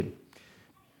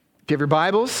If you have your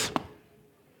Bibles,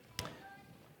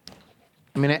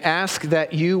 I'm going to ask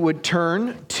that you would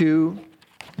turn to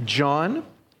John,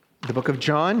 the book of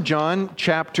John, John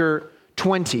chapter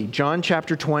 20. John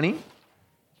chapter 20.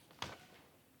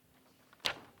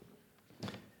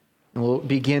 And we'll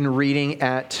begin reading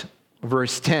at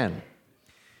verse 10.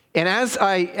 And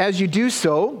as you do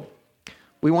so,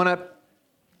 we want to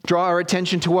draw our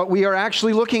attention to what we are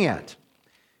actually looking at.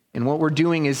 And what we're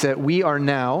doing is that we are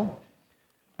now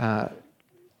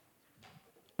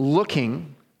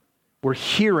we're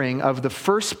hearing of the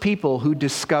first people who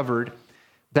discovered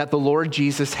that the Lord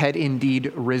Jesus had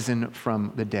indeed risen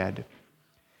from the dead.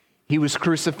 He was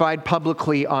crucified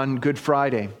publicly on Good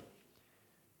Friday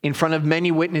in front of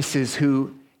many witnesses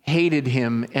who hated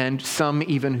him and some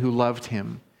even who loved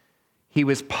him. He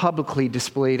was publicly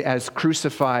displayed as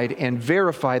crucified and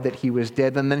verified that he was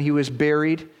dead, and then he was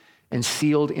buried and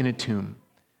sealed in a tomb.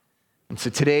 And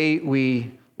so today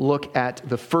we look at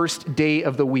the first day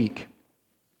of the week,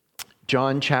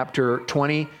 John chapter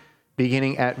 20,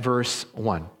 beginning at verse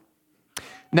 1.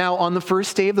 Now, on the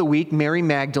first day of the week, Mary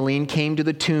Magdalene came to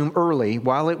the tomb early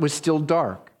while it was still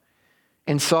dark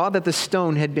and saw that the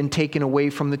stone had been taken away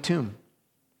from the tomb.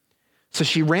 So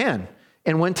she ran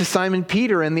and went to Simon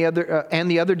Peter and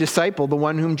the other disciple, the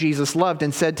one whom Jesus loved,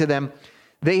 and said to them,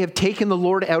 "They have taken the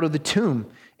Lord out of the tomb,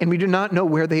 and we do not know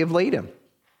where they have laid him."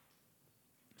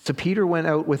 So Peter went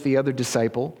out with the other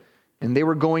disciple, and they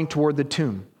were going toward the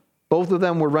tomb. Both of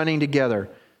them were running together,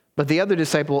 but the other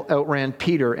disciple outran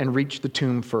Peter and reached the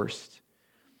tomb first.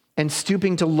 And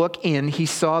stooping to look in, he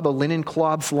saw the linen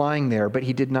cloths lying there, but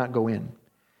he did not go in.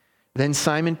 Then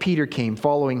Simon Peter came,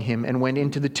 following him, and went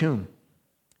into the tomb.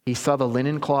 He saw the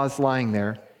linen cloths lying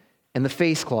there, and the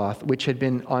face cloth which had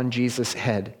been on Jesus'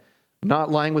 head,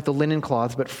 not lying with the linen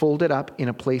cloths, but folded up in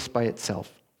a place by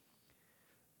itself.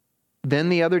 Then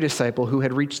the other disciple, who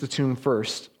had reached the tomb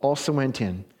first, also went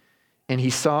in, and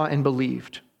he saw and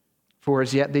believed, for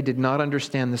as yet they did not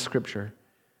understand the scripture,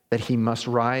 that he must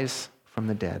rise from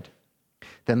the dead.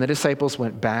 Then the disciples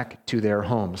went back to their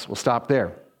homes. We'll stop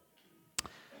there.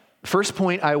 First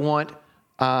point I want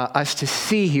us to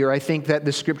see here, I think that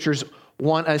the scriptures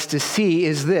want us to see,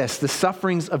 is this: the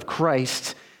sufferings of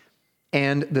Christ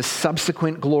and the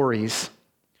subsequent glories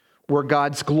were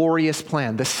God's glorious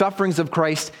plan. The sufferings of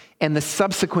Christ and the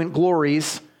subsequent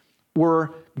glories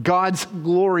were God's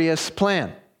glorious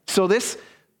plan. So this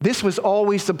was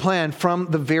always the plan from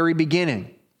the very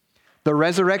beginning. The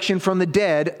resurrection from the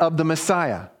dead of the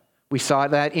Messiah. We saw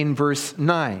that in verse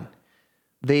 9.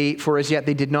 For as yet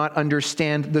they did not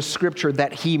understand the scripture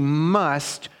that he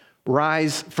must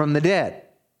rise from the dead.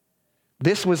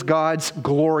 This was God's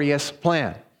glorious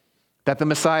plan, that the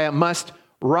Messiah must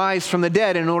rise from the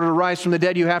dead. In order to rise from the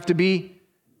dead, you have to be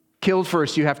killed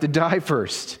first. You have to die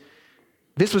first.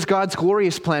 This was God's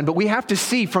glorious plan, but we have to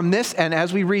see from this, and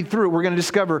as we read through it, we're going to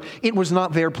discover it was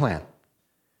not their plan.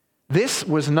 This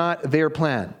was not their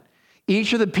plan.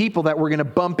 Each of the people that we're going to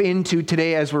bump into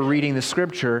today as we're reading the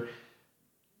scripture,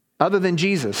 other than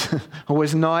Jesus,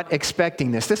 was not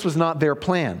expecting this. This was not their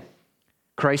plan,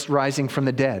 Christ rising from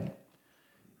the dead.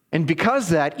 And because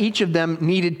of that, each of them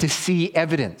needed to see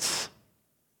evidence.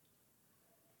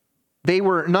 They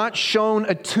were not shown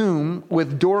a tomb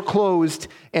with door closed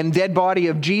and dead body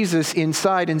of Jesus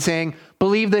inside and saying,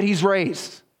 "Believe that he's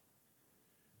raised."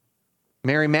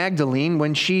 Mary Magdalene,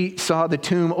 when she saw the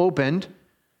tomb opened,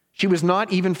 she was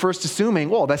not even first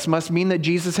assuming, well, this must mean that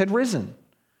Jesus had risen.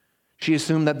 She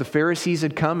assumed that the Pharisees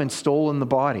had come and stolen the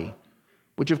body,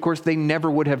 which of course they never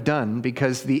would have done,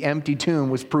 because the empty tomb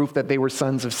was proof that they were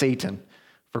sons of Satan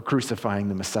for crucifying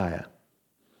the Messiah.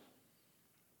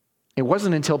 It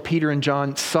wasn't until Peter and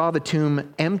John saw the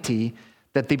tomb empty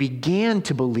that they began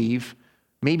to believe,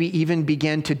 maybe even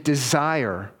began to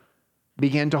desire,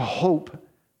 began to hope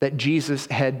that Jesus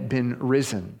had been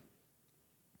risen.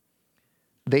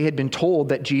 They had been told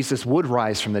that Jesus would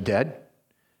rise from the dead.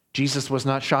 Jesus was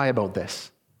not shy about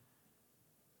this.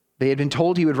 They had been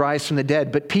told he would rise from the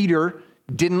dead, but Peter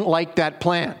didn't like that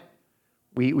plan.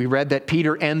 We read that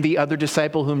Peter and the other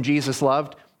disciple whom Jesus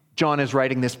loved, John is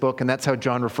writing this book, and that's how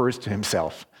John refers to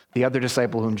himself, the other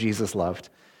disciple whom Jesus loved.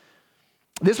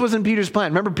 This wasn't Peter's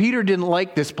plan. Remember, Peter didn't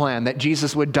like this plan that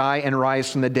Jesus would die and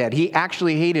rise from the dead. He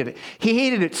actually hated it. He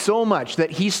hated it so much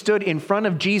that he stood in front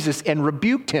of Jesus and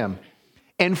rebuked him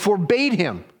and forbade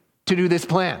him to do this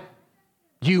plan.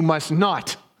 You must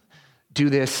not do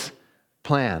this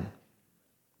plan.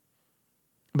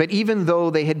 But even though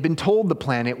they had been told the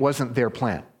plan, it wasn't their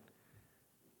plan.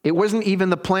 It wasn't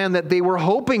even the plan that they were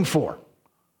hoping for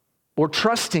or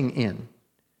trusting in.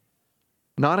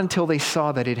 Not until they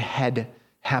saw that it had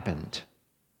happened.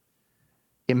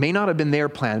 It may not have been their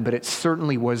plan, but it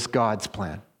certainly was God's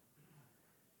plan.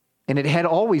 And it had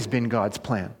always been God's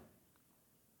plan.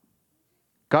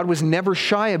 God was never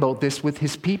shy about this with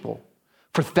his people.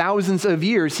 For thousands of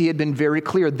years, he had been very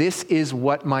clear, this is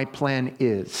what my plan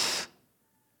is.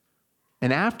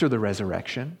 And after the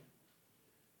resurrection,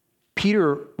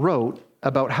 Peter wrote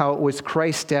about how it was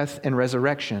Christ's death and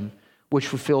resurrection which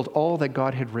fulfilled all that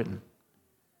God had written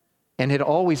and had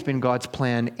always been God's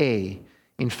plan A.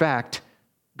 In fact,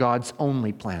 God's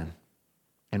only plan.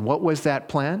 And what was that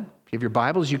plan? If you have your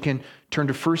Bibles, you can turn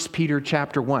to 1 Peter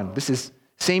chapter 1. This is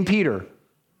same Peter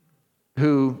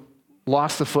who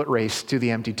lost the foot race to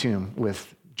the empty tomb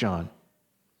with John.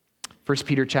 1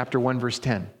 Peter chapter 1, verse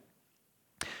 10.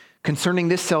 Concerning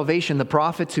this salvation, the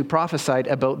prophets who prophesied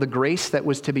about the grace that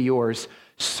was to be yours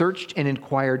searched and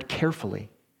inquired carefully,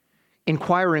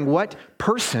 inquiring what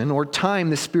person or time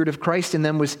the Spirit of Christ in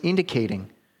them was indicating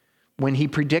when he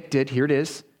predicted, here it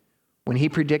is, when he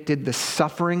predicted the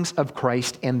sufferings of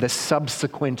Christ and the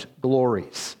subsequent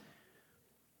glories.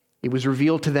 It was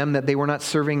revealed to them that they were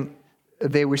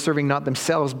serving not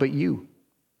themselves, but you,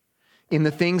 in the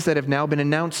things that have now been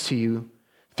announced to you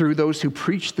through those who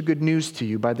preach the good news to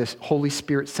you by the Holy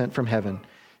Spirit sent from heaven,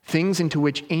 things into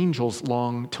which angels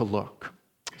long to look.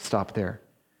 Stop there.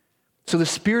 So the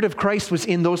Spirit of Christ was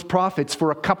in those prophets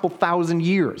for a couple thousand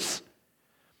years,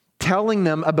 telling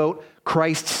them about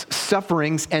Christ's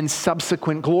sufferings and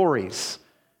subsequent glories.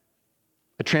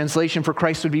 A translation for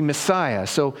Christ would be Messiah.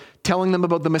 So telling them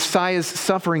about the Messiah's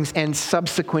sufferings and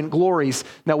subsequent glories.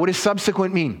 Now, what does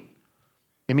subsequent mean?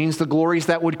 It means the glories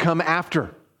that would come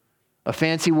after. A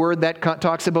fancy word that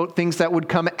talks about things that would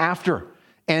come after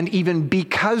and even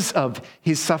because of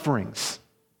his sufferings.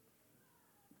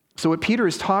 So what Peter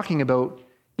is talking about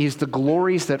is the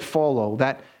glories that follow,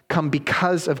 that come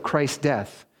because of Christ's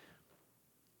death.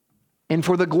 And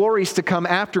for the glories to come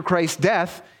after Christ's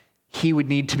death, he would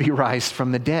need to be raised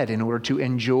from the dead in order to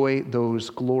enjoy those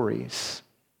glories.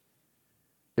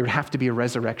 There would have to be a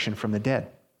resurrection from the dead.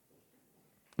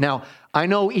 Now, I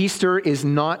know Easter is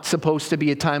not supposed to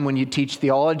be a time when you teach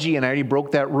theology, and I already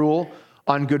broke that rule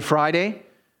on Good Friday.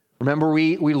 Remember,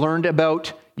 we learned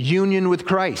about union with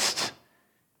Christ.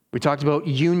 We talked about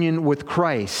union with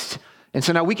Christ. And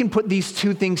so now we can put these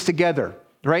two things together,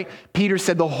 right? Peter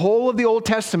said the whole of the Old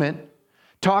Testament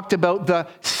talked about the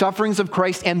sufferings of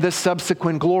Christ and the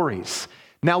subsequent glories.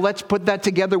 Now let's put that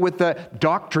together with the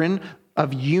doctrine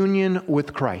of union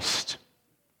with Christ.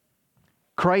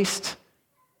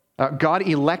 God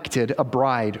elected a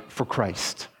bride for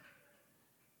Christ.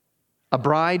 A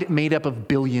bride made up of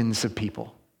billions of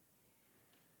people.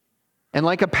 And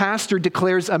like a pastor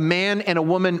declares a man and a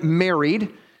woman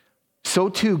married, so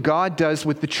too God does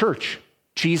with the church,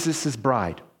 Jesus'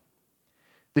 bride.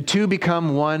 The two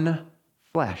become one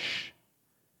flesh.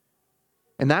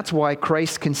 And that's why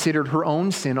Christ considered her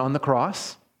own sin on the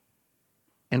cross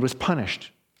and was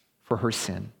punished for her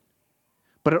sin.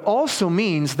 But it also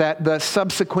means that the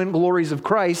subsequent glories of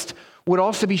Christ would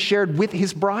also be shared with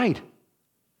his bride,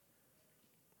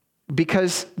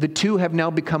 because the two have now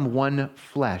become one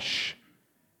flesh.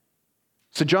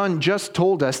 So John just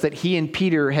told us that he and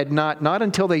Peter had not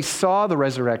until they saw the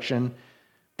resurrection,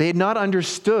 they had not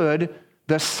understood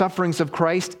the sufferings of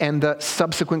Christ and the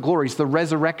subsequent glories, the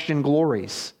resurrection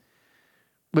glories.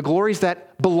 The glories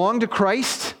that belong to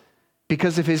Christ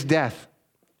because of his death,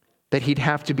 that he'd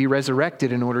have to be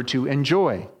resurrected in order to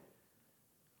enjoy.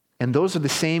 And those are the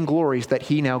same glories that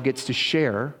he now gets to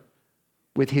share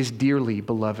with his dearly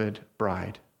beloved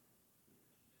bride.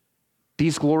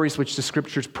 These glories which the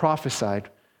scriptures prophesied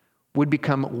would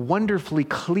become wonderfully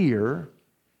clear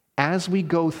as we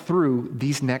go through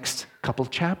these next couple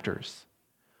chapters.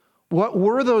 What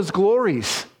were those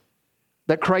glories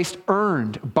that Christ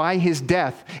earned by his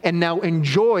death and now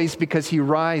enjoys because he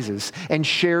rises and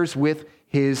shares with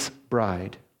his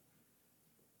bride?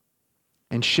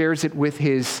 And shares it with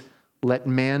his let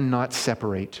man not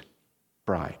separate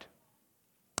bride.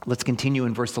 Let's continue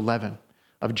in verse 11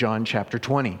 of John chapter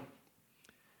 20.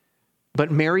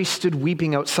 But Mary stood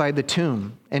weeping outside the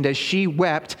tomb, and as she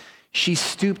wept, she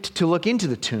stooped to look into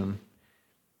the tomb.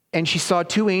 And she saw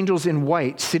two angels in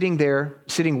white sitting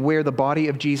where the body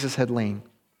of Jesus had lain,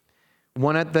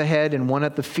 one at the head and one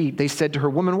at the feet. They said to her,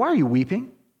 "Woman, why are you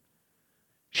weeping?"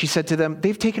 She said to them,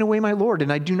 "They've taken away my Lord,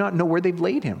 and I do not know where they've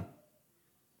laid him."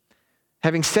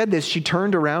 Having said this, she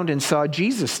turned around and saw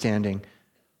Jesus standing,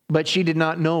 but she did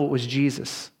not know it was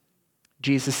Jesus.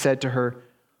 Jesus said to her,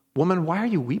 "Woman, why are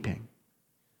you weeping?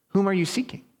 Whom are you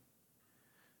seeking?"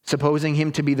 Supposing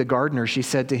him to be the gardener, she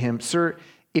said to him, "Sir,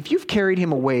 if you've carried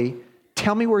him away,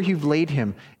 tell me where you've laid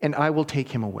him, and I will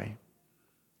take him away."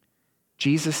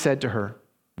 Jesus said to her,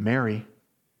 "Mary."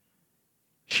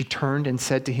 She turned and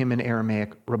said to him in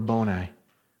Aramaic, "Rabboni,"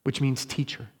 which means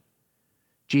teacher.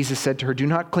 Jesus said to her, "Do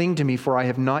not cling to me, for I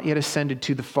have not yet ascended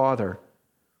to the Father.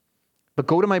 But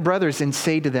go to my brothers and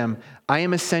say to them, I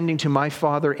am ascending to my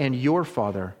Father and your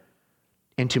Father,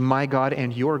 and to my God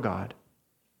and your God."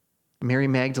 Mary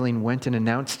Magdalene went and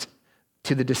announced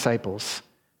to the disciples,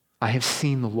 "I have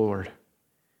seen the Lord,"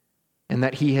 and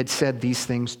that he had said these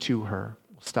things to her.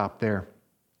 We'll stop there.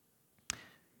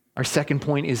 Our second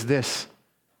point is this: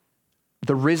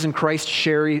 the risen Christ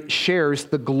shares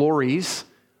the glories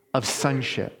of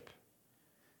sonship.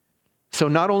 So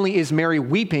not only is Mary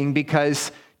weeping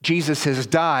because Jesus has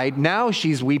died, now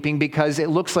she's weeping because it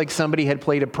looks like somebody had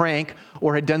played a prank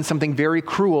or had done something very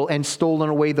cruel and stolen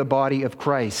away the body of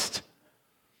Christ.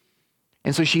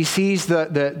 And so she sees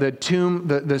the tomb,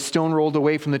 the stone rolled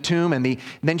away from the tomb, and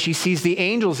then she sees the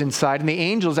angels inside, and the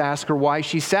angels ask her why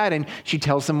she's sad, and she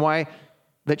tells them why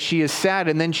that she is sad.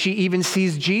 And then she even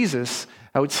sees Jesus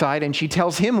outside, and she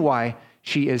tells him why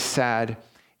she is sad.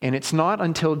 And it's not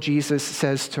until Jesus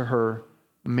says to her,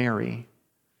 "Mary,"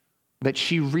 that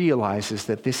she realizes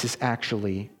that this is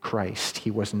actually Christ.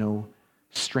 He was no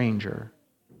stranger.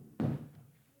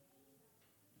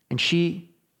 And she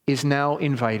is now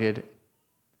invited,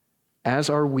 as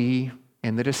are we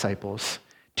and the disciples,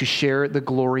 to share the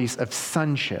glories of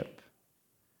sonship.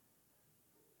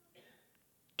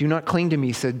 "Do not cling to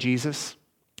me," said Jesus.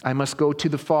 "I must go to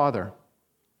the Father."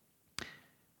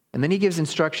 And then he gives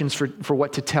instructions for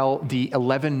what to tell the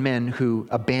 11 men who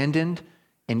abandoned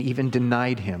and even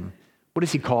denied him. What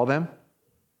does he call them?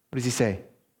 What does he say?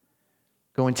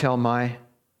 "Go and tell my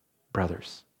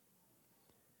brothers."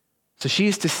 So she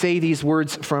is to say these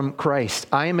words from Christ: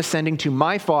 "I am ascending to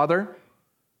my Father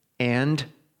and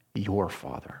your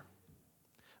Father,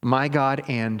 my God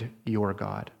and your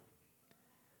God."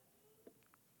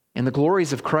 And the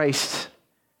glories of Christ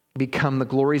become the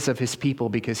glories of his people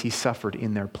because he suffered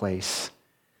in their place.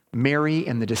 Mary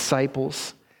and the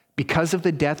disciples, because of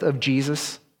the death of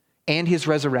Jesus and his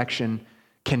resurrection,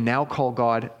 can now call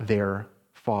God their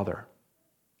Father.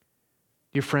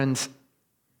 Dear friends,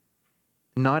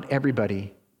 not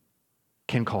everybody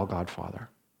can call God Father.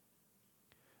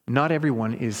 Not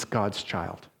everyone is God's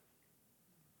child.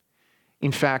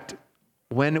 In fact,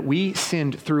 when we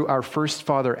sinned through our first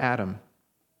father, Adam,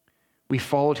 we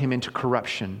followed him into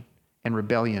corruption and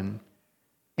rebellion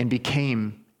and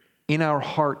became, in our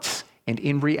hearts and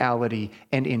in reality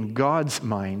and in God's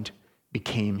mind,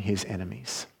 became his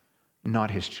enemies,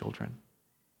 not his children,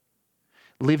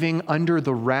 living under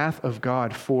the wrath of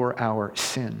God for our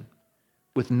sin,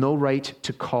 with no right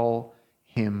to call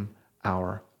him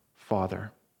our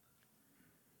Father.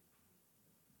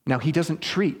 Now, he doesn't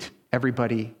treat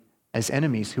everybody as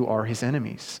enemies who are his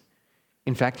enemies.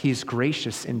 In fact, he is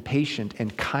gracious and patient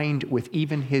and kind with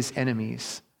even his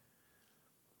enemies.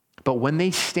 But when they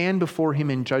stand before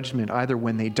him in judgment, either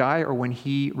when they die or when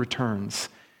he returns,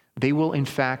 they will in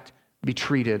fact be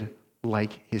treated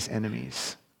like his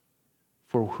enemies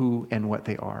for who and what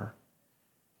they are.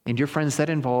 And dear friends, that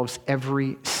involves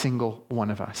every single one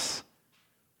of us.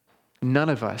 None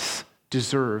of us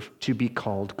deserve to be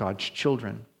called God's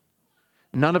children.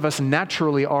 None of us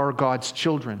naturally are God's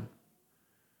children.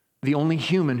 The only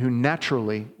human who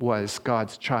naturally was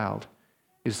God's child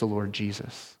is the Lord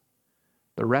Jesus.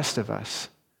 The rest of us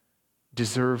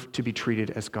deserve to be treated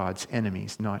as God's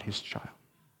enemies, not his child.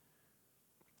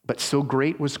 But so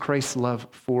great was Christ's love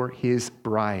for his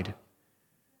bride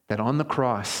that on the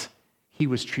cross, he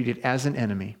was treated as an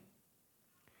enemy.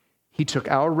 He took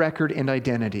our record and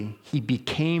identity. He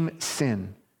became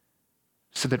sin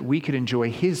so that we could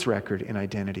enjoy his record and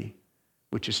identity,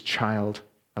 which is child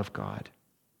of God.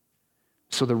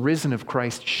 So the risen of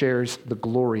Christ shares the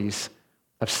glories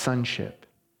of sonship.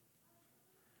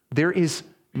 There is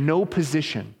no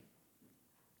position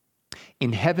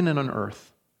in heaven and on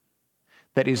earth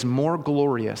that is more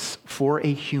glorious for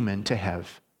a human to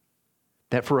have,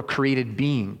 that for a created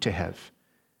being to have,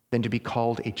 than to be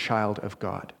called a child of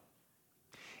God.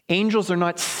 Angels are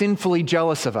not sinfully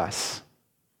jealous of us,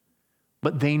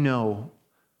 but they know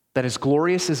that as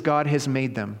glorious as God has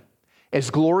made them, as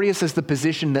glorious as the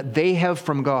position that they have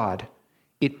from God,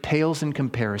 it pales in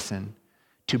comparison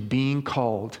to being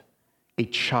called a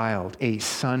child, a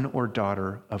son or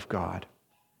daughter of God.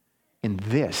 And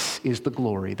this is the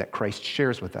glory that Christ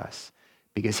shares with us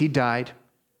because he died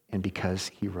and because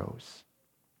he rose.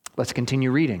 Let's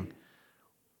continue reading.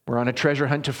 We're on a treasure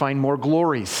hunt to find more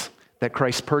glories that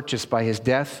Christ purchased by his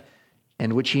death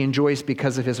and which he enjoys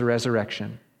because of his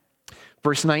resurrection.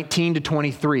 Verse 19 to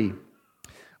 23.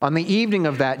 On the evening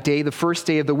of that day, the first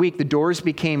day of the week,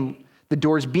 the the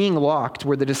doors being locked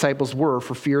where the disciples were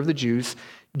for fear of the Jews,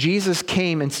 Jesus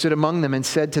came and stood among them and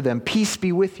said to them, "Peace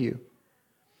be with you."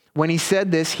 When he said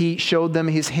this, he showed them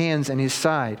his hands and his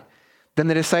side. Then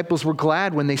the disciples were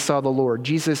glad when they saw the Lord.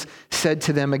 Jesus said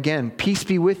to them again, "Peace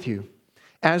be with you.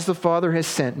 As the Father has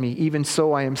sent me, even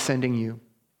so I am sending you."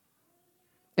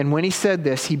 And when he said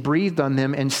this, he breathed on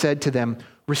them and said to them,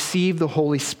 "Receive the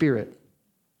Holy Spirit.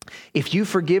 If you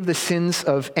forgive the sins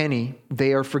of any,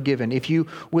 they are forgiven. If you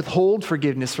withhold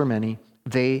forgiveness from any,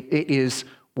 it is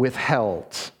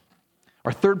withheld."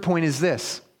 Our third point is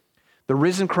this: the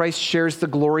risen Christ shares the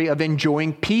glory of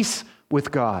enjoying peace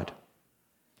with God.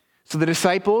 So the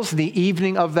disciples, the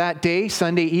evening of that day,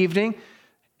 Sunday evening,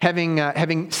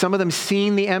 having some of them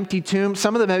seen the empty tomb,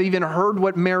 some of them have even heard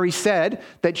what Mary said,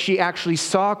 that she actually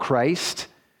saw Christ.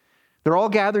 They're all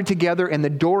gathered together and the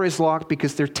door is locked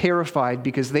because they're terrified,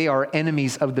 because they are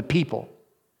enemies of the people,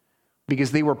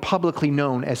 because they were publicly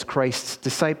known as Christ's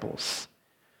disciples.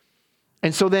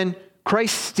 And so then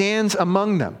Christ stands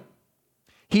among them.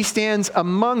 He stands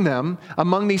among them,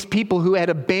 among these people who had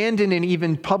abandoned and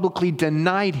even publicly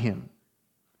denied him.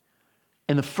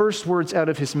 And the first words out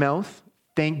of his mouth,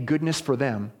 thank goodness for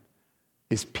them,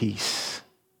 is peace.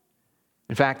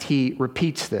 In fact, he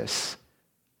repeats this,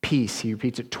 peace. He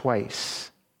repeats it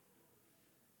twice.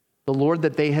 The Lord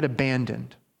that they had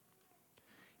abandoned.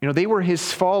 They were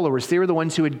his followers. They were the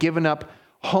ones who had given up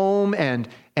home and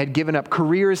had given up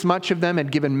careers. Much of them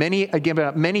had given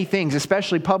up many things,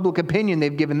 especially public opinion.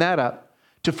 They've given that up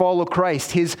to follow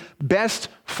Christ, his best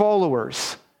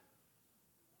followers.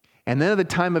 And then at the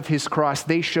time of his cross,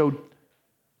 they showed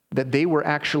that they were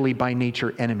actually by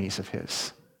nature enemies of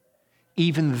his.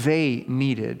 Even they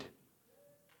needed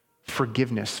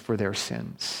forgiveness for their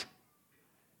sins.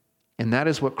 And that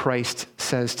is what Christ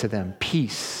says to them,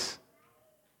 peace.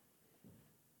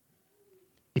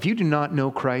 If you do not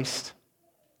know Christ,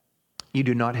 you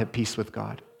do not have peace with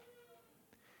God.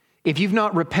 If you've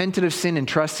not repented of sin and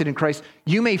trusted in Christ,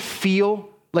 you may feel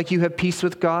like you have peace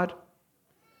with God.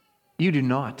 You do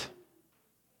not.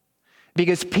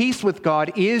 Because peace with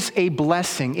God is a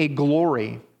blessing, a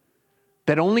glory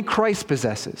that only Christ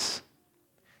possesses.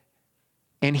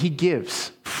 And he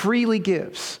gives, freely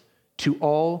gives, to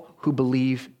all who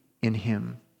believe in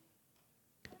him.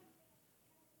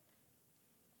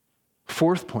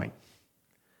 Fourth point,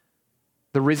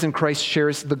 the risen Christ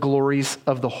shares the glories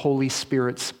of the Holy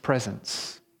Spirit's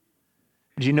presence.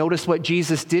 Did you notice what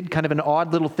Jesus did? Kind of an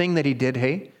odd little thing that he did,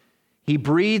 hey? He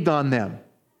breathed on them.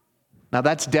 Now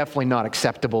that's definitely not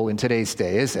acceptable in today's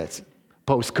day, is it?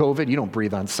 Post-COVID, you don't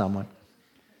breathe on someone.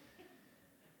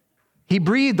 He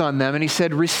breathed on them and he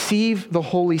said, "Receive the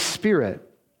Holy Spirit."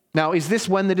 Now, is this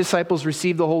when the disciples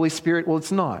received the Holy Spirit? Well,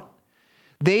 it's not.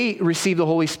 They received the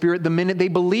Holy Spirit the minute they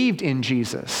believed in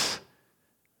Jesus.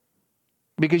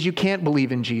 Because you can't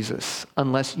believe in Jesus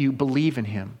unless you believe in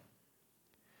him.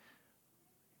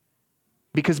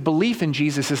 Because belief in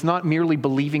Jesus is not merely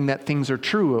believing that things are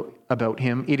true about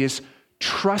him. It is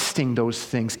trusting those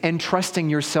things and trusting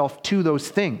yourself to those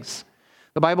things.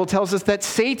 The Bible tells us that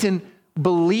Satan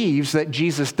believes that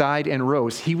Jesus died and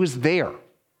rose. He was there.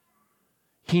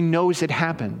 He knows it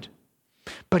happened.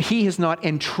 But he has not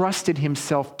entrusted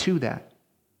himself to that.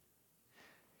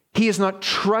 He is not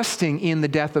trusting in the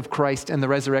death of Christ and the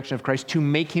resurrection of Christ to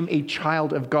make him a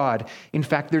child of God. In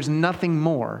fact, there's nothing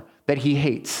more that he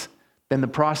hates than the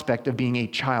prospect of being a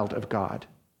child of God,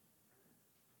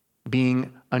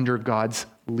 being under God's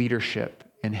leadership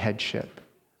and headship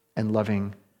and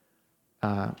loving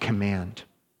command.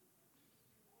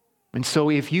 And so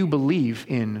if you believe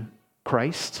in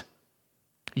Christ,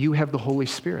 you have the Holy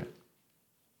Spirit.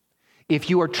 If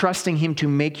you are trusting him to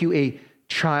make you a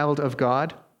child of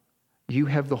God, you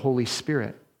have the Holy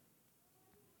Spirit.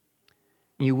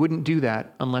 You wouldn't do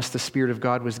that unless the Spirit of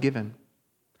God was given.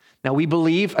 Now we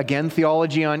believe, again,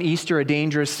 theology on Easter, a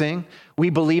dangerous thing. We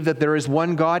believe that there is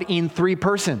one God in three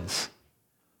persons.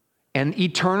 And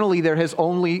eternally there has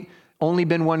only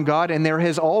been one God, and there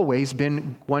has always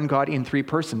been one God in three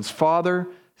persons: Father,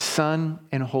 Son,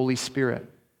 and Holy Spirit.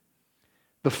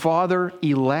 The Father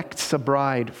elects a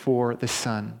bride for the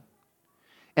Son.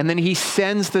 And then he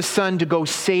sends the Son to go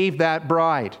save that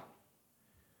bride.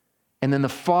 And then the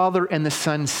Father and the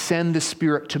Son send the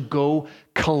Spirit to go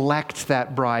collect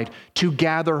that bride, to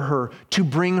gather her, to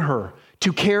bring her,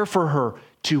 to care for her,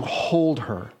 to hold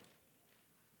her,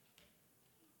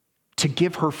 to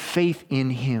give her faith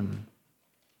in him.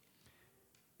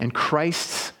 And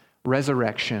Christ's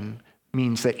resurrection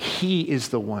means that he is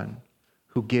the one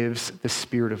who gives the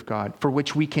Spirit of God, for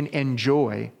which we can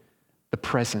enjoy the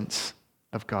presence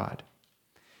of God.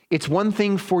 It's one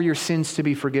thing for your sins to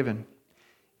be forgiven.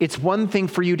 It's one thing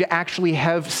for you to actually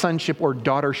have sonship or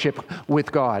daughtership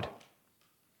with God.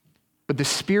 But the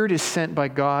Spirit is sent by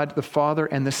God, the Father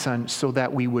and the Son, so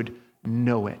that we would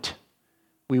know it.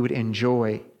 We would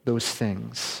enjoy those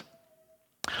things.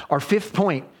 Our fifth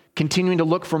point, continuing to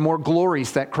look for more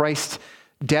glories that Christ's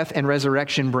death and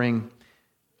resurrection bring.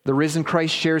 The risen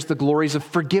Christ shares the glories of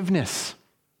forgiveness.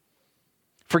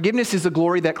 Forgiveness is a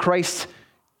glory that Christ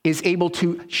is able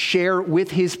to share with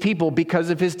his people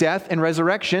because of his death and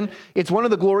resurrection. It's one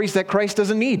of the glories that Christ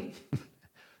doesn't need.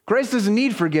 Christ doesn't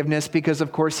need forgiveness because,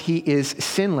 of course, he is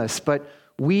sinless, but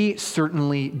we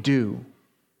certainly do.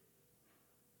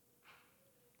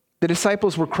 The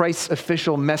disciples were Christ's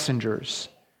official messengers,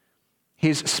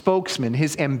 his spokesmen,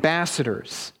 his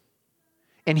ambassadors.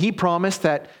 And he promised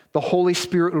that the Holy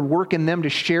Spirit would work in them to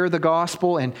share the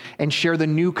gospel and share the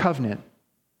new covenant.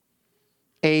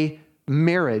 A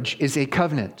marriage is a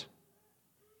covenant,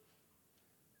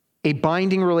 a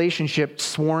binding relationship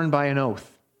sworn by an oath.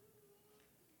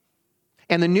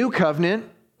 And the new covenant,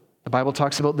 the Bible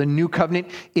talks about the new covenant,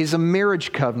 is a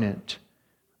marriage covenant.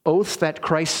 Oaths that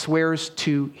Christ swears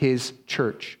to his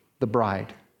church, the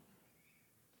bride.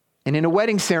 And in a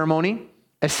wedding ceremony,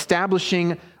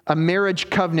 establishing a marriage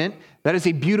covenant, that is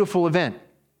a beautiful event.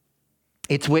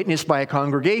 It's witnessed by a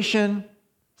congregation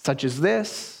such as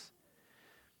this.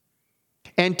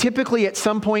 And typically at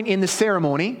some point in the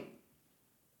ceremony,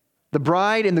 the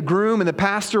bride and the groom and the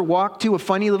pastor walk to a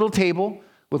funny little table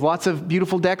with lots of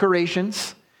beautiful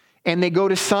decorations, and they go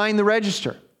to sign the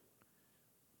register,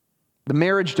 the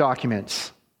marriage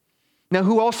documents. Now,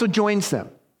 who also joins them?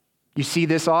 You see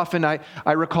this often. I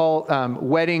recall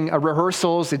wedding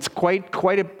rehearsals. It's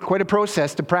quite a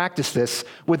process to practice this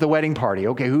with the wedding party.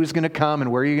 Okay, who's going to come and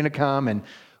where are you going to come and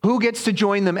who gets to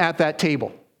join them at that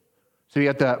table? So you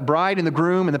got the bride and the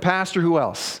groom and the pastor. Who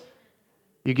else?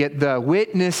 You get the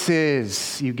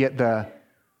witnesses. You get the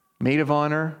maid of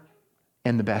honor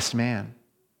and the best man.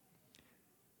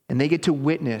 And they get to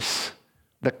witness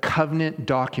the covenant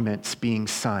documents being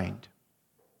signed.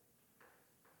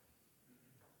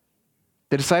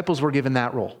 The disciples were given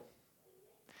that role.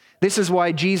 This is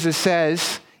why Jesus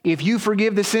says, if you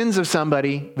forgive the sins of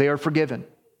somebody, they are forgiven.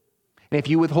 And if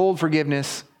you withhold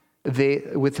forgiveness,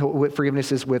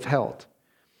 forgiveness is withheld.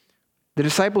 The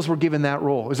disciples were given that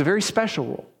role. It was a very special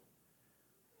role.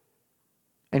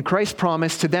 And Christ's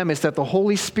promise to them is that the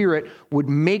Holy Spirit would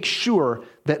make sure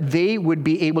that they would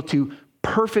be able to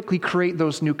perfectly create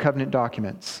those new covenant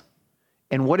documents.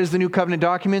 And what is the new covenant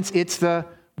documents? It's the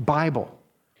Bible,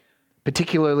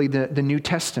 particularly the New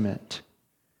Testament.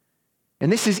 And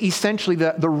this is essentially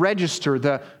the register,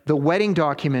 the wedding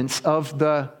documents of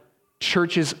the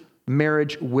church's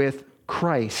marriage with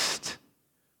Christ.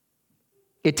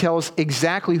 It tells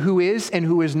exactly who is and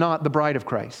who is not the bride of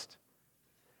Christ.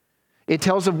 It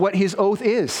tells of what his oath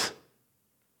is.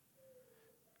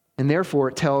 And therefore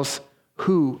it tells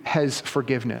who has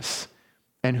forgiveness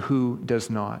and who does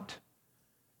not.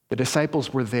 The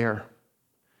disciples were there.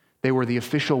 They were the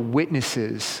official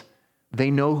witnesses.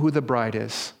 They know who the bride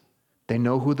is. They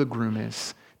know who the groom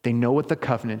is. They know what the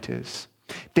covenant is.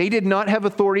 They did not have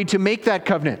authority to make that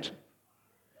covenant.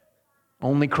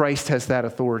 Only Christ has that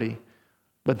authority.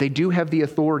 But they do have the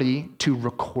authority to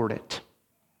record it.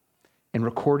 And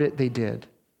record it they did.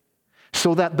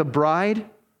 So that the bride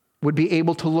would be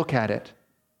able to look at it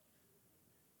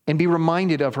and be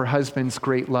reminded of her husband's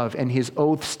great love and his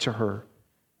oaths to her.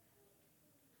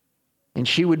 And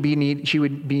she would need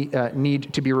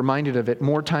to be reminded of it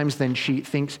more times than she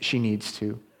thinks she needs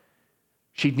to.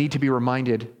 She'd need to be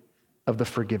reminded of the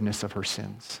forgiveness of her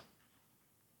sins.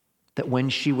 That when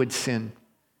she would sin,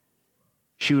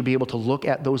 she would be able to look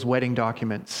at those wedding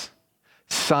documents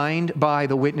signed by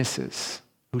the witnesses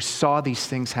who saw these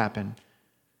things happen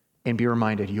and be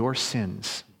reminded, your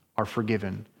sins are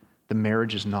forgiven. The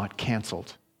marriage is not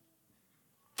canceled.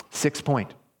 Sixth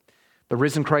point. The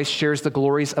risen Christ shares the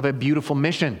glories of a beautiful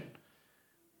mission.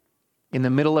 In the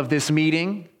middle of this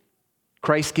meeting,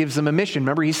 Christ gives them a mission.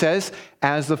 Remember, he says,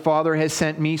 as the Father has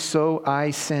sent me, so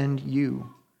I send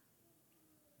you.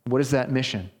 What is that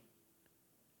mission?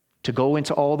 To go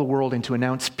into all the world and to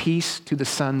announce peace to the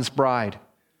Son's bride.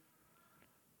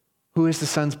 Who is the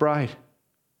Son's bride?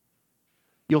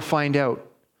 You'll find out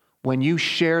when you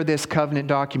share this covenant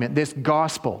document, this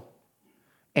gospel,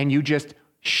 and you just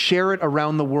share it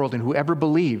around the world, and whoever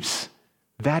believes,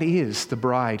 that is the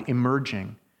bride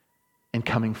emerging and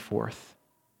coming forth.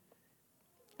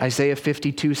 Isaiah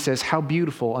 52 says, how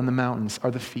beautiful on the mountains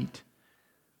are the feet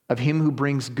of him who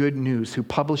brings good news, who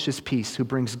publishes peace, who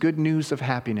brings good news of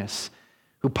happiness,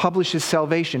 who publishes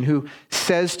salvation, who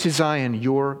says to Zion,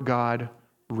 your God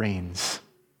reigns.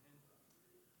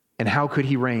 And how could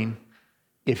he reign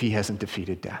if he hasn't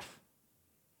defeated death?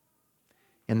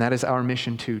 And that is our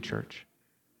mission too, church.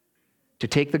 To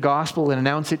take the gospel and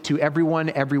announce it to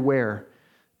everyone, everywhere,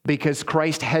 because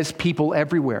Christ has people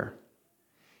everywhere.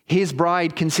 His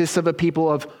bride consists of a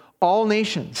people of all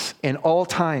nations and all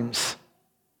times.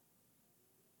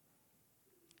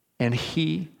 And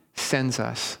he sends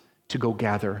us to go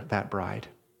gather that bride.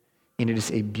 And it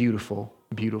is a beautiful,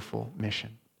 beautiful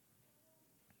mission.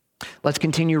 Let's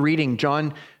continue reading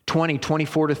John 20,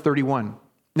 24 to 31.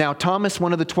 Now, Thomas,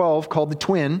 one of the 12, called the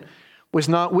twin, was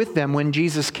not with them when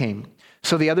Jesus came.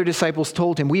 So the other disciples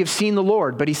told him, "We have seen the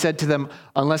Lord." But he said to them,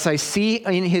 "Unless I see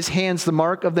in his hands the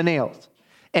mark of the nails,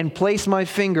 and place my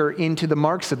finger into the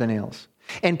marks of the nails,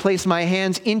 and place my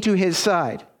hands into his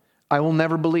side, I will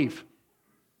never believe."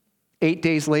 8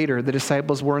 days later, the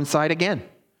disciples were inside again,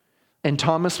 and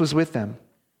Thomas was with them.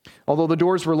 Although the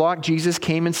doors were locked, Jesus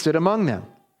came and stood among them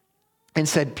and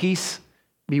said, "Peace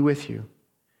be with you."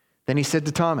 Then he said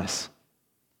to Thomas,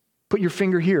 "Put your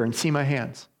finger here and see my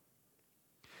hands.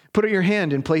 Put out your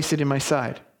hand and place it in my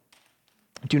side.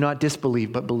 Do not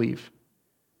disbelieve, but believe."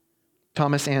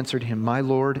 Thomas answered him, "My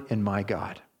Lord and my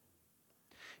God."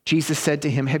 Jesus said to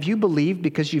him, "Have you believed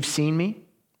because you've seen me?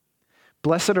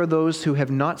 Blessed are those who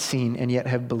have not seen and yet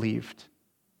have believed."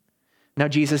 Now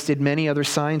Jesus did many other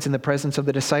signs in the presence of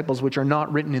the disciples, which are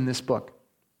not written in this book.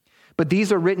 But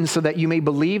these are written so that you may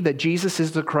believe that Jesus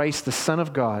is the Christ, the Son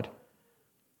of God,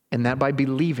 and that by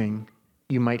believing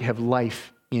you might have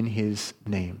life in his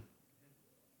name.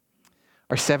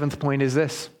 Our seventh point is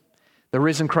this: the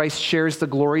risen Christ shares the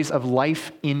glories of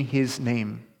life in his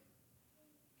name.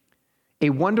 A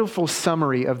wonderful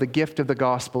summary of the gift of the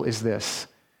gospel is this: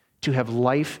 to have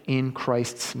life in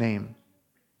Christ's name.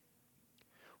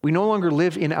 We no longer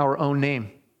live in our own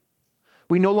name.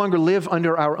 We no longer live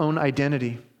under our own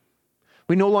identity.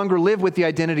 We no longer live with the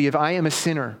identity of "I am a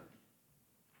sinner,"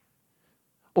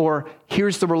 or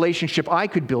 "here's the relationship I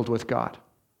could build with God.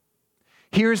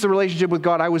 Here's the relationship with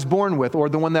God I was born with," or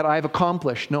 "the one that I've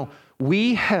accomplished." No,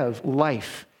 we have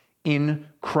life in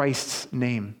Christ's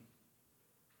name.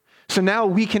 So now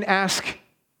we can ask,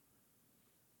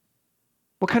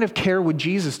 what kind of care would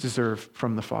Jesus deserve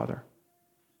from the Father?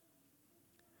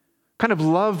 What kind of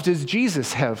love does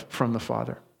Jesus have from the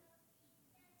Father?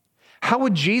 How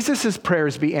would Jesus'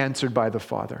 prayers be answered by the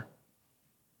Father?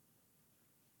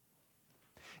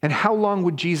 And how long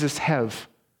would Jesus have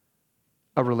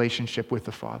a relationship with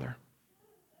the Father?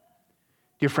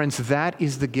 Dear friends, that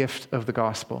is the gift of the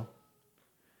gospel.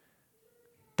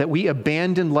 That we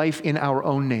abandon life in our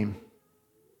own name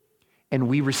and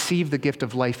we receive the gift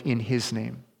of life in his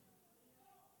name,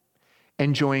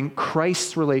 enjoying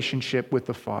Christ's relationship with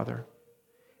the Father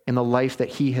and the life that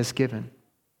he has given.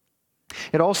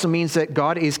 It also means that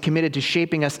God is committed to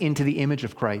shaping us into the image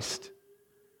of Christ.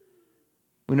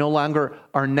 We no longer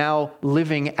are now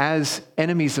living as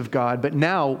enemies of God, but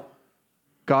now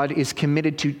God is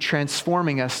committed to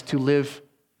transforming us to live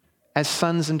as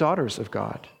sons and daughters of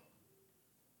God.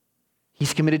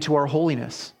 He's committed to our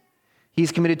holiness.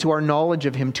 He's committed to our knowledge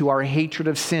of him, to our hatred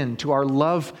of sin, to our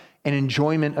love and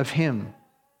enjoyment of him.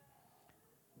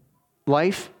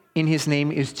 Life in his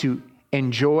name is to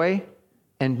enjoy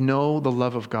and know the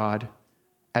love of God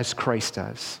as Christ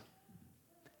does,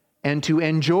 and to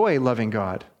enjoy loving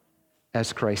God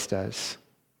as Christ does,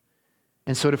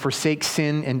 and so to forsake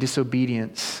sin and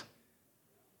disobedience,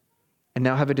 and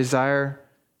now have a desire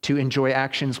to enjoy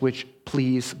actions which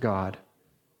please God.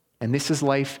 And this is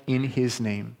life in his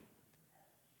name.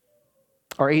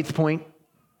 Our eighth point: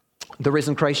 the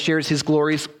risen Christ shares his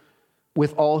glories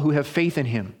with all who have faith in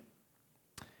him.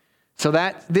 So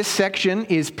that this section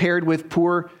is paired with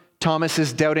poor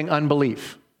Thomas's doubting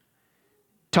unbelief.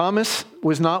 Thomas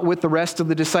was not with the rest of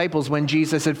the disciples when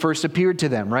Jesus had first appeared to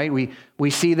them, right? We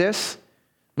see this.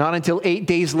 Not until 8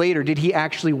 days later did he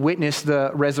actually witness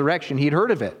the resurrection. He'd heard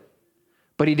of it,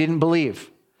 but he didn't believe.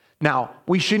 Now,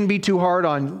 we shouldn't be too hard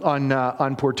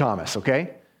on poor Thomas,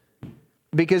 okay?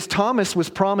 Because Thomas was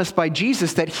promised by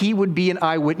Jesus that he would be an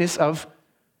eyewitness of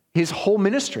his whole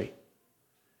ministry.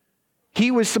 He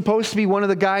was supposed to be one of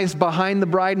the guys behind the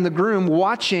bride and the groom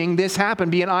watching this happen,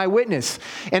 be an eyewitness.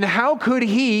 And how could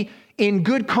he, in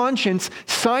good conscience,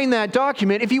 sign that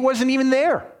document if he wasn't even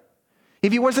there?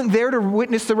 If he wasn't there to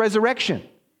witness the resurrection?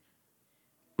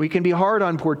 We can be hard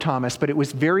on poor Thomas, but it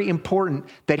was very important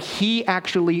that he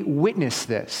actually witnessed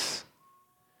this.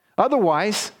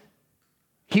 Otherwise,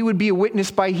 he would be a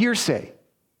witness by hearsay.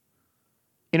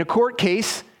 In a court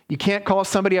case, you can't call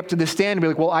somebody up to the stand and be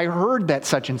like, "Well, I heard that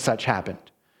such and such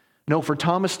happened." No, for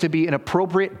Thomas to be an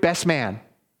appropriate best man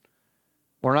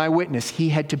or an eyewitness, he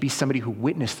had to be somebody who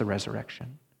witnessed the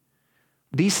resurrection.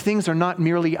 These things are not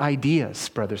merely ideas,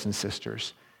 brothers and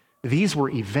sisters. These were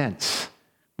events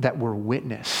that were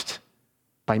witnessed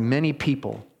by many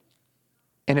people,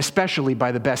 and especially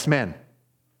by the best men,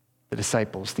 the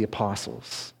disciples, the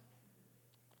apostles.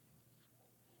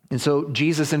 And so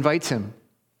Jesus invites him.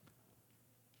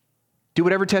 Do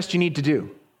whatever test you need to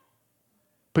do.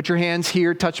 Put your hands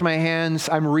here, touch my hands,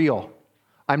 I'm real.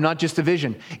 I'm not just a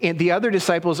vision. And the other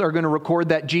disciples are going to record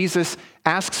that Jesus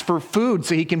asks for food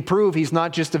so he can prove he's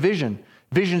not just a vision.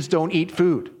 Visions don't eat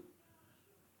food.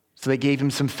 So they gave him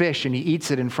some fish and he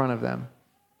eats it in front of them.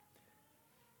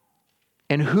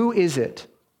 And who is it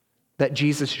that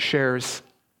Jesus shares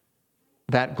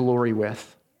that glory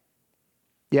with?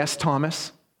 Yes,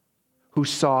 Thomas, who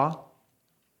saw,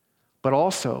 but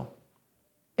also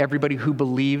everybody who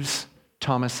believes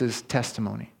Thomas's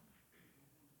testimony.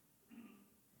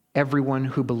 Everyone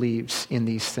who believes in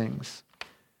these things.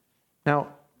 Now,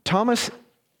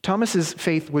 Thomas's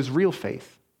faith was real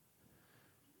faith.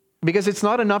 Because it's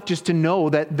not enough just to know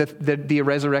that the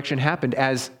resurrection happened,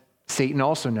 as Satan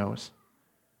also knows.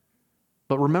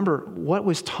 But remember, what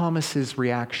was Thomas's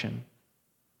reaction?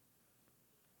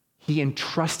 He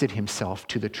entrusted himself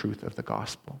to the truth of the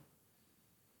gospel.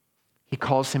 He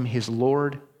calls him his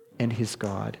Lord and his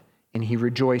God, and he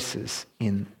rejoices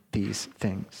in these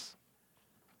things.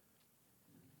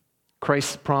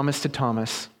 Christ promised to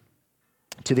Thomas,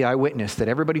 to the eyewitness, that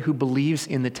everybody who believes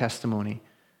in the testimony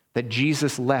that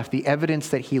Jesus left, the evidence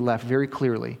that he left very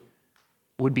clearly,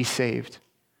 would be saved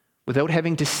without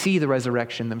having to see the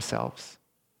resurrection themselves.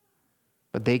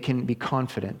 But they can be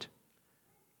confident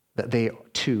that they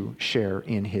too share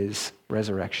in his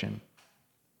resurrection.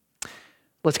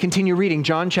 Let's continue reading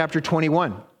John chapter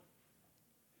 21.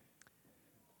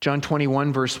 John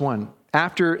 21, verse 1.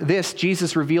 After this,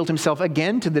 Jesus revealed himself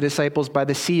again to the disciples by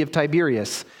the Sea of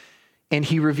Tiberias, and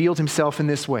he revealed himself in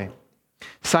this way.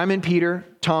 Simon Peter,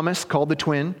 Thomas, called the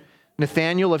twin,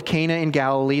 Nathanael of Cana in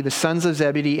Galilee, the sons of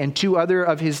Zebedee, and two other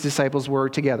of his disciples were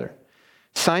together.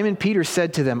 Simon Peter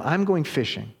said to them, I'm going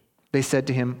fishing. They said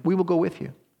to him, we will go with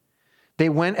you. They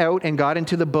went out and got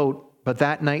into the boat, but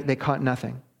that night they caught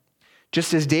nothing.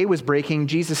 Just as day was breaking,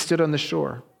 Jesus stood on the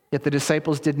shore. Yet the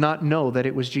disciples did not know that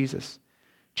it was Jesus.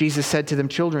 Jesus said to them,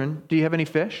 children, do you have any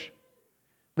fish?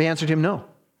 They answered him, no.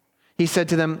 He said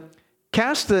to them,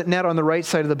 cast the net on the right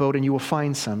side of the boat and you will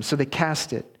find some. So they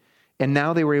cast it. And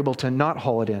now they were able to not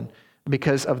haul it in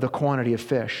because of the quantity of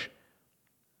fish.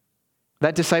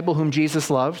 That disciple whom Jesus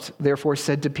loved, therefore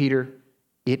said to Peter,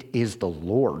 it is the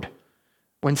Lord.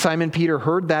 When Simon Peter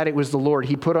heard that it was the Lord,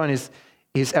 he put on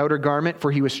his outer garment,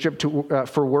 for he was stripped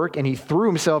for work, and he threw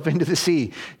himself into the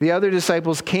sea. The other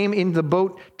disciples came into the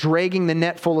boat, dragging the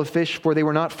net full of fish, for they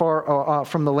were not far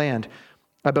from the land,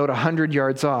 about 100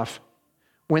 yards off.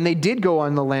 When they did go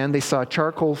on the land, they saw a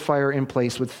charcoal fire in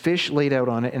place with fish laid out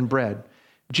on it and bread.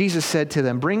 Jesus said to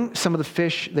them, bring some of the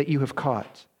fish that you have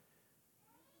caught.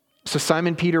 So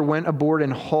Simon Peter went aboard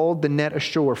and hauled the net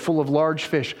ashore, full of large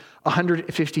fish,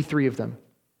 153 of them.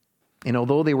 And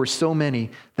although they were so many,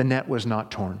 the net was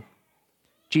not torn.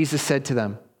 Jesus said to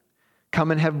them,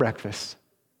 come and have breakfast.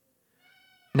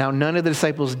 Now none of the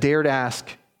disciples dared ask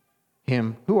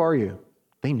him, who are you?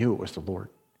 They knew it was the Lord.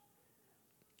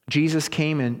 Jesus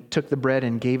came and took the bread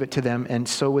and gave it to them, and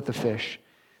so with the fish.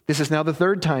 This is now the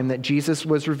third time that Jesus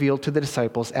was revealed to the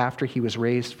disciples after he was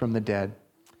raised from the dead.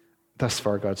 Thus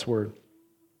far, God's word.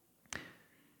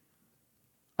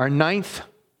 Our ninth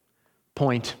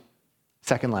point,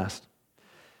 second last.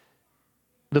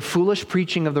 The foolish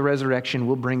preaching of the resurrection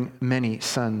will bring many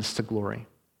sons to glory.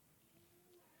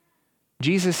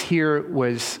 Jesus here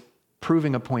was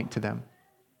proving a point to them.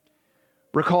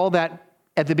 Recall that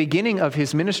at the beginning of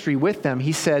his ministry with them,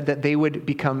 he said that they would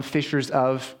become fishers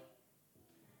of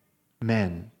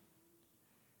men.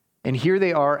 And here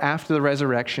they are after the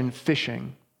resurrection,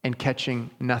 fishing and catching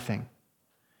nothing.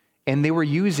 And they were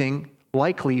using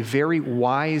likely very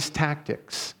wise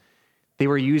tactics. They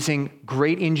were using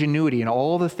great ingenuity and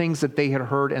all the things that they had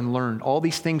heard and learned. All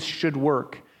these things should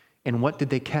work. And what did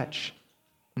they catch?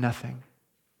 Nothing.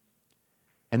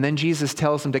 And then Jesus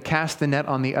tells them to cast the net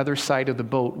on the other side of the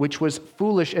boat, which was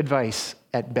foolish advice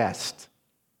at best.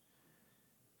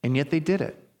 And yet they did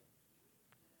it.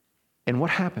 And what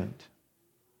happened?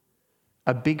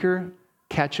 A bigger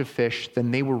catch of fish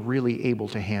than they were really able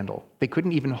to handle. They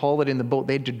couldn't even haul it in the boat.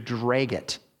 They had to drag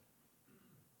it.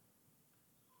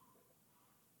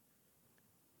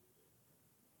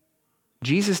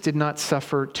 Jesus did not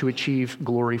suffer to achieve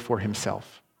glory for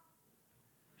himself.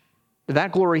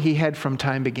 That glory he had from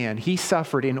time began. He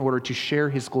suffered in order to share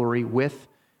his glory with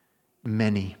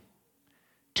many,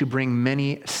 to bring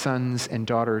many sons and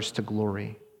daughters to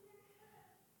glory.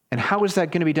 And how is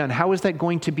that going to be done? How is that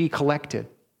going to be collected?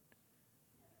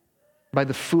 By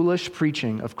the foolish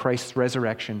preaching of Christ's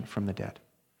resurrection from the dead.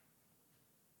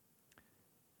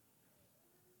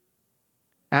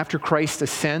 After Christ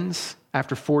ascends,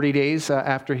 after 40 days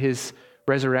after his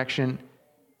resurrection,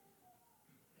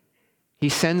 he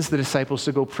sends the disciples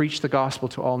to go preach the gospel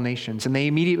to all nations. And they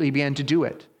immediately began to do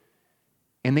it.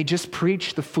 And they just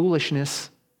preach the foolishness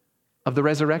of the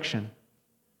resurrection.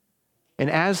 And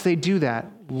as they do that,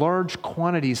 large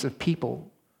quantities of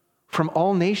people from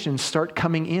all nations start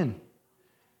coming in.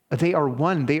 They are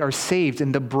one, they are saved,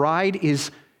 and the bride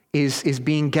is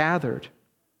being gathered.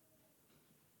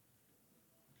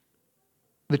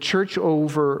 The church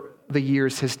over the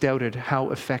years has doubted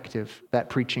how effective that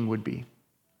preaching would be.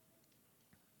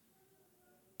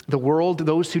 The world,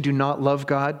 those who do not love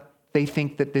God, they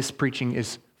think that this preaching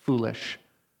is foolish.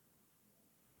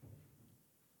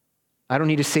 I don't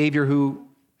need a Savior who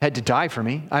had to die for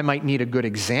me. I might need a good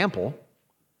example.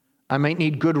 I might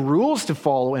need good rules to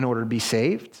follow in order to be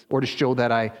saved or to show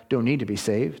that I don't need to be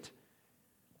saved.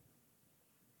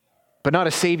 But not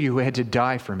a Savior who had to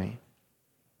die for me.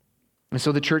 And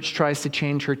so the church tries to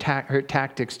change her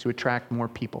tactics to attract more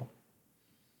people.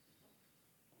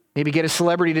 Maybe get a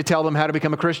celebrity to tell them how to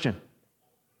become a Christian.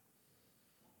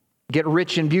 Get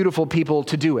rich and beautiful people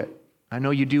to do it. I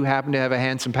know you do happen to have a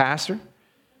handsome pastor.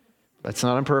 That's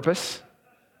not on purpose.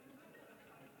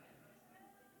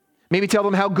 Maybe tell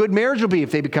them how good marriage will be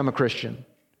if they become a Christian.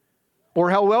 Or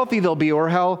how wealthy they'll be, or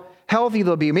how healthy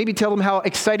they'll be. Maybe tell them how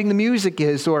exciting the music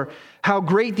is, or how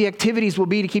great the activities will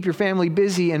be to keep your family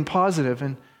busy and positive.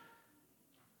 And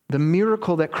the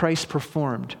miracle that Christ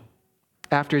performed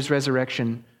after his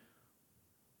resurrection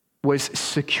was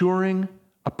securing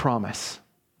a promise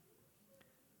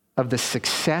of the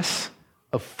success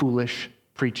of foolish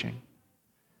preaching.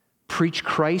 Preach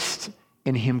Christ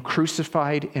and him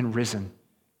crucified and risen.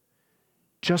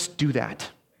 Just do that.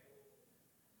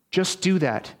 Just do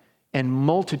that. And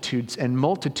multitudes and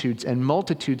multitudes and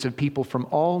multitudes of people from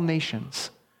all nations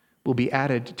will be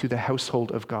added to the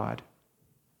household of God.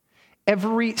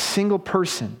 Every single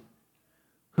person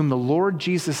whom the Lord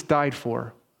Jesus died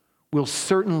for will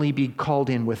certainly be called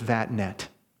in with that net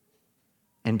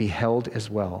and be held as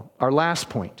well. Our last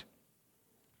point,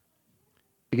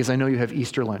 because I know you have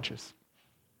Easter lunches.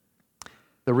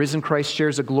 The risen Christ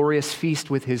shares a glorious feast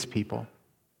with his people.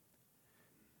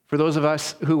 For those of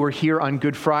us who were here on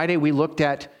Good Friday, we looked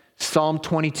at Psalm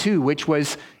 22, which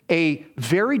was a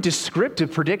very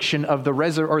descriptive prediction of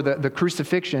the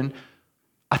crucifixion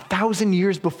 1,000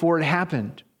 years before it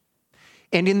happened.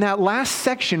 And in that last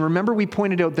section, remember we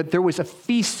pointed out that there was a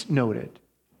feast noted,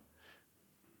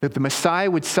 that the Messiah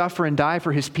would suffer and die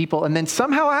for his people, and then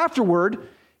somehow afterward,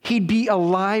 he'd be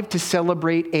alive to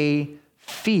celebrate a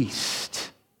feast.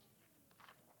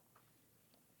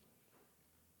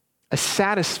 A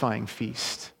satisfying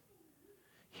feast.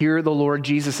 Here the Lord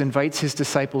Jesus invites his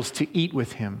disciples to eat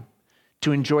with him,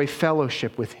 to enjoy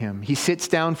fellowship with him. He sits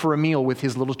down for a meal with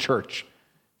his little church.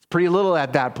 It's pretty little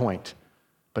at that point,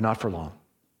 but not for long.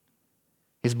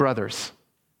 His brothers,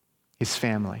 his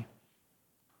family.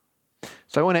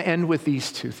 So I want to end with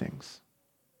these two things.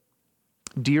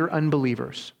 Dear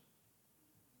unbelievers,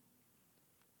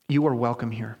 you are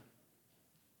welcome here,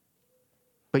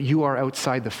 but you are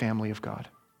outside the family of God.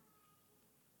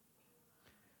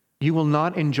 You will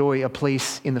not enjoy a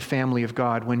place in the family of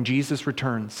God when Jesus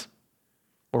returns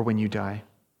or when you die.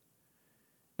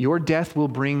 Your death will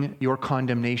bring your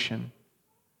condemnation.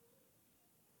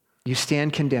 You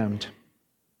stand condemned.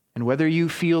 And whether you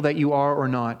feel that you are or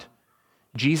not,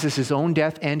 Jesus' own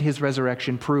death and his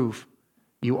resurrection prove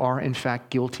you are in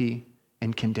fact guilty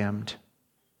and condemned.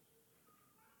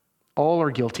 All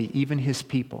are guilty, even his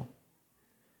people.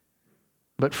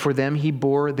 But for them, he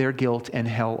bore their guilt and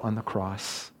hell on the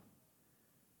cross.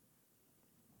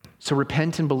 So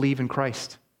repent and believe in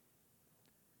Christ.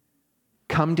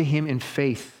 Come to him in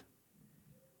faith,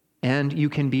 and you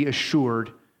can be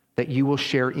assured that you will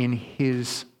share in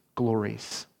his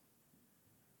glories.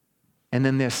 And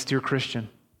then this, dear Christian,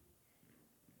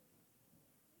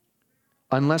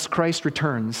 unless Christ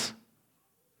returns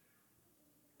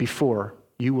before,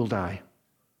 you will die.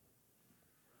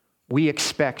 We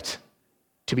expect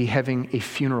to be having a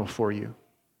funeral for you.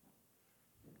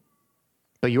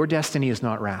 But your destiny is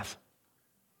not wrath.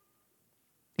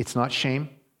 It's not shame.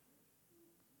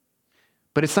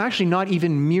 But it's actually not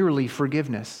even merely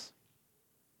forgiveness.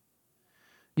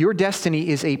 Your destiny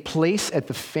is a place at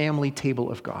the family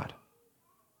table of God.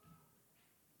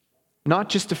 Not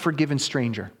just a forgiven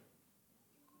stranger.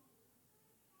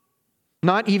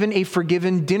 Not even a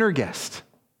forgiven dinner guest.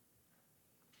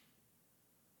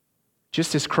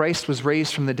 Just as Christ was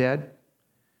raised from the dead,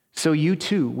 so you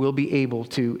too will be able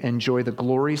to enjoy the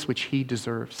glories which he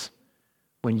deserves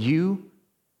when you,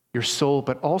 your soul,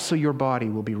 but also your body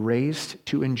will be raised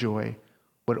to enjoy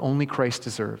what only Christ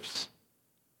deserves.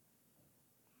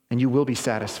 And you will be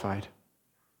satisfied.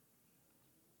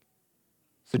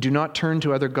 So do not turn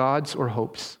to other gods or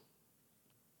hopes.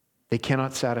 They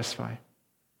cannot satisfy.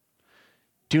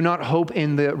 Do not hope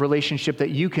in the relationship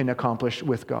that you can accomplish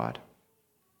with God,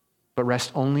 but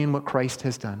rest only in what Christ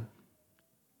has done.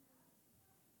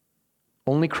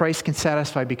 Only Christ can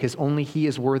satisfy because only he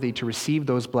is worthy to receive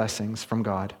those blessings from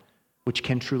God, which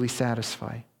can truly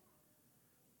satisfy.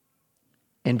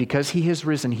 And because he has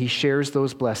risen, he shares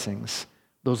those blessings,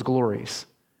 those glories,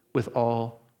 with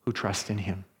all who trust in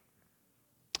him.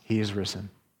 He is risen.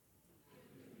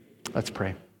 Let's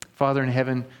pray. Father in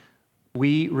heaven,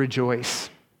 we rejoice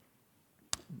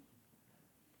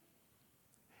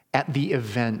at the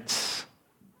events,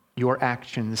 your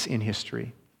actions in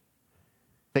history,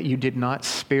 that you did not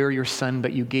spare your son,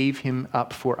 but you gave him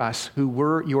up for us who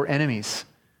were your enemies,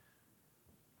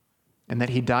 and that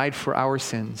he died for our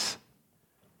sins,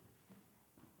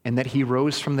 and that he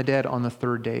rose from the dead on the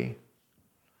third day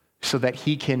so that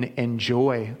he can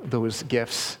enjoy those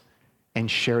gifts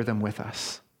and share them with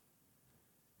us.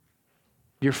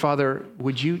 Dear Father,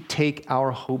 would you take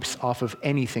our hopes off of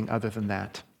anything other than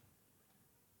that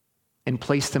and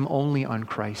place them only on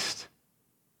Christ?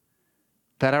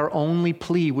 That our only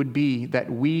plea would be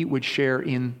that we would share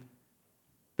in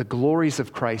the glories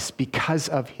of Christ because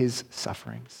of his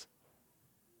sufferings.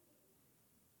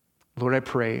 Lord, I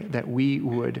pray that we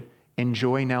would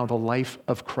enjoy now the life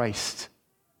of Christ,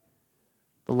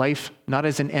 the life not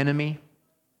as an enemy,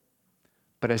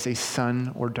 but as a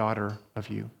son or daughter of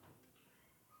you.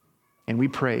 And we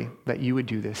pray that you would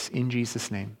do this in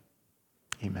Jesus' name.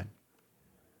 Amen.